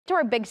To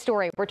our big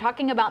story, we're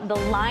talking about the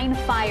line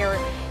fire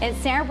in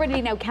San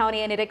Bernardino County,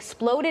 and it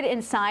exploded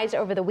in size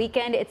over the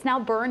weekend. It's now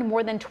burned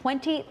more than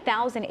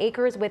 20,000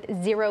 acres with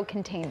zero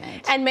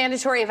containment. And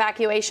mandatory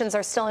evacuations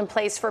are still in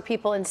place for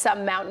people in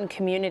some mountain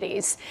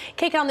communities.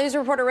 KCAL News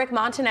reporter Rick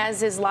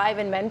Montanez is live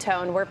in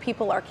Mentone, where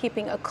people are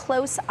keeping a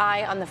close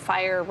eye on the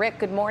fire. Rick,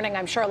 good morning.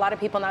 I'm sure a lot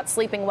of people not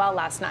sleeping well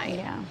last night.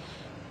 Yeah.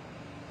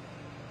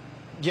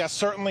 Yes,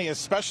 certainly,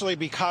 especially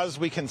because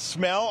we can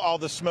smell all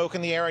the smoke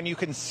in the air and you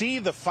can see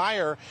the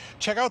fire.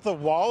 Check out the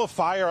wall of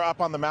fire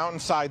up on the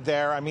mountainside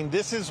there. I mean,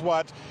 this is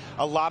what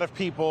a lot of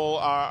people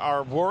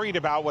are worried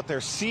about. What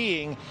they're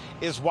seeing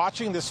is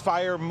watching this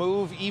fire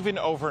move even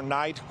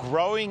overnight,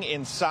 growing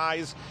in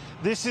size.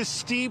 This is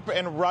steep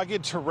and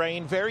rugged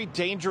terrain, very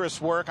dangerous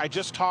work. I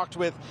just talked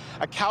with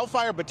a CAL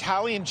FIRE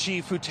battalion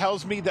chief who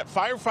tells me that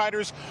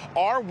firefighters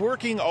are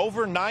working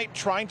overnight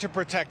trying to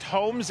protect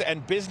homes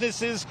and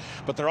businesses,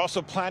 but they're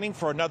also planning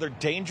for another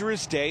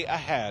dangerous day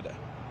ahead.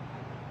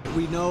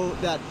 We know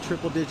that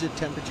triple-digit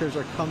temperatures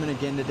are coming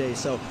again today,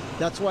 so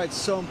that's why it's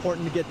so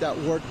important to get that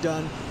work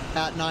done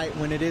at night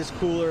when it is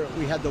cooler.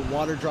 We had the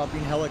water-dropping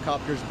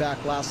helicopters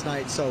back last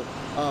night, so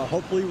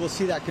hopefully we'll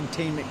see that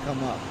containment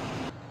come up.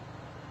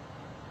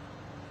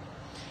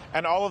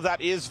 And all of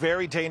that is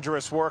very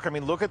dangerous work. I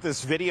mean, look at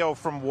this video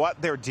from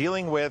what they're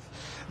dealing with.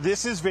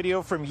 This is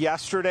video from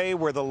yesterday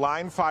where the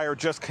line fire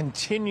just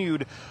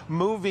continued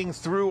moving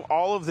through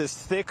all of this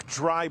thick,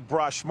 dry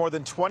brush. More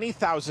than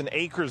 20,000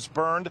 acres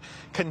burned.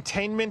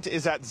 Containment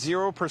is at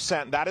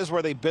 0%. That is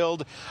where they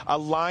build a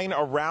line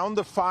around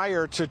the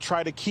fire to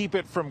try to keep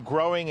it from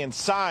growing in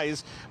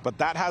size. But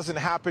that hasn't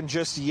happened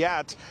just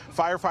yet.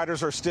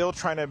 Firefighters are still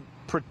trying to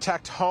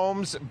protect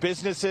homes,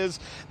 businesses.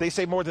 They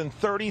say more than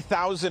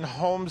 30,000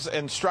 homes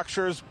and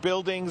structures,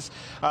 buildings,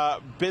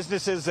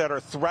 businesses that are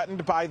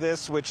threatened by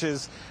this, which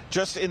is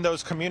just in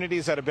those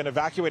communities that have been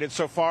evacuated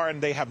so far,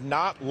 and they have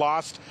not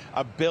lost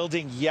a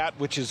building yet,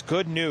 which is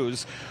good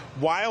news.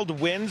 Wild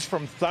winds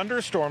from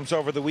thunderstorms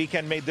over the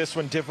weekend made this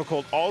one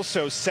difficult,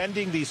 also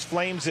sending these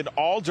flames in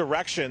all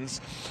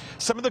directions.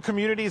 Some of the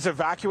communities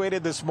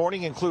evacuated this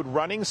morning include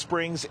Running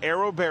Springs,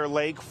 Arrow Bear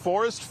Lake,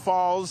 Forest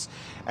Falls,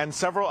 and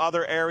several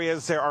other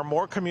areas. There are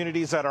more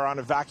communities that are on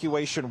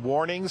evacuation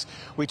warnings.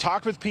 We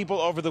talked with people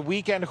over the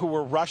weekend who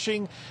were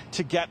rushing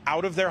to get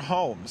out of their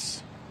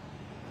homes.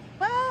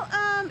 Well,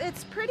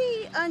 it's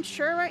pretty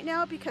unsure right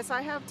now because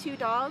I have 2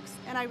 dogs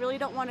and I really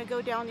don't want to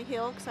go down the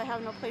hill because I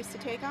have no place to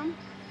take them.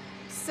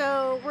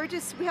 So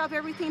we have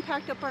everything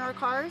packed up on our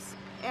cars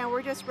and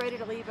we're just ready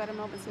to leave at a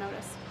moment's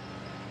notice.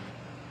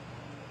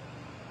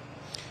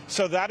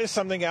 So that is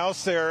something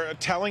else they're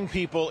telling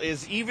people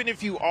is even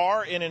if you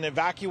are in an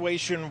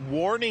evacuation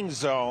warning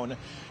zone,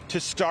 to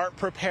start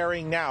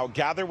preparing now.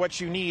 Gather what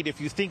you need. If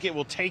you think it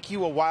will take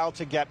you a while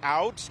to get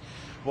out,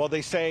 well,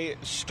 they say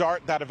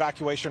start that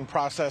evacuation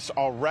process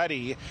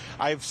already.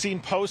 I've seen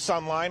posts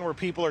online where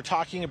people are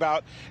talking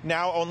about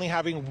now only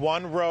having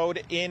one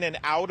road in and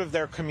out of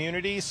their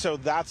community, so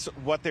that's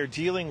what they're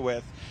dealing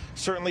with.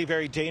 Certainly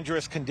very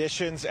dangerous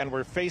conditions, and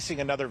we're facing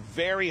another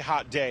very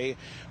hot day,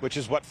 which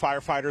is what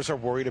firefighters are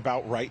worried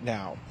about right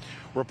now.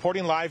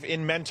 Reporting live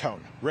in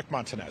Mentone, Rick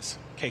Montanez,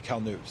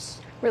 KCAL News.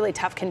 Really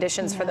tough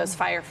conditions for those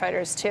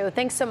firefighters, too.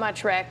 Thanks so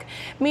much, Rick.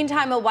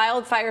 Meantime, a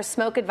wildfire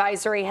smoke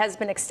advisory has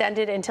been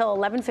extended until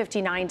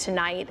 11:59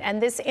 tonight.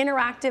 And this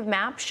interactive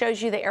map shows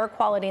you the air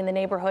quality in the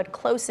neighborhood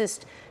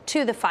closest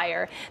to the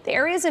fire. The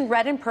areas in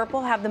red and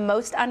purple have the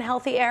most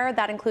unhealthy air.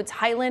 That includes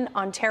Highland,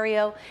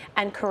 Ontario,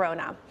 and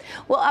Corona.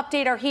 We'll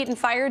update our heat and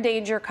fire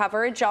danger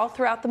coverage all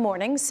throughout the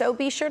morning, so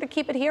be sure to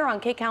keep it here on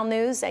KCAL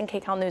News and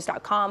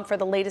KCALnews.com for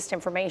the latest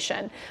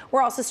information.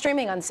 We're also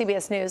streaming on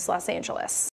CBS News Los Angeles.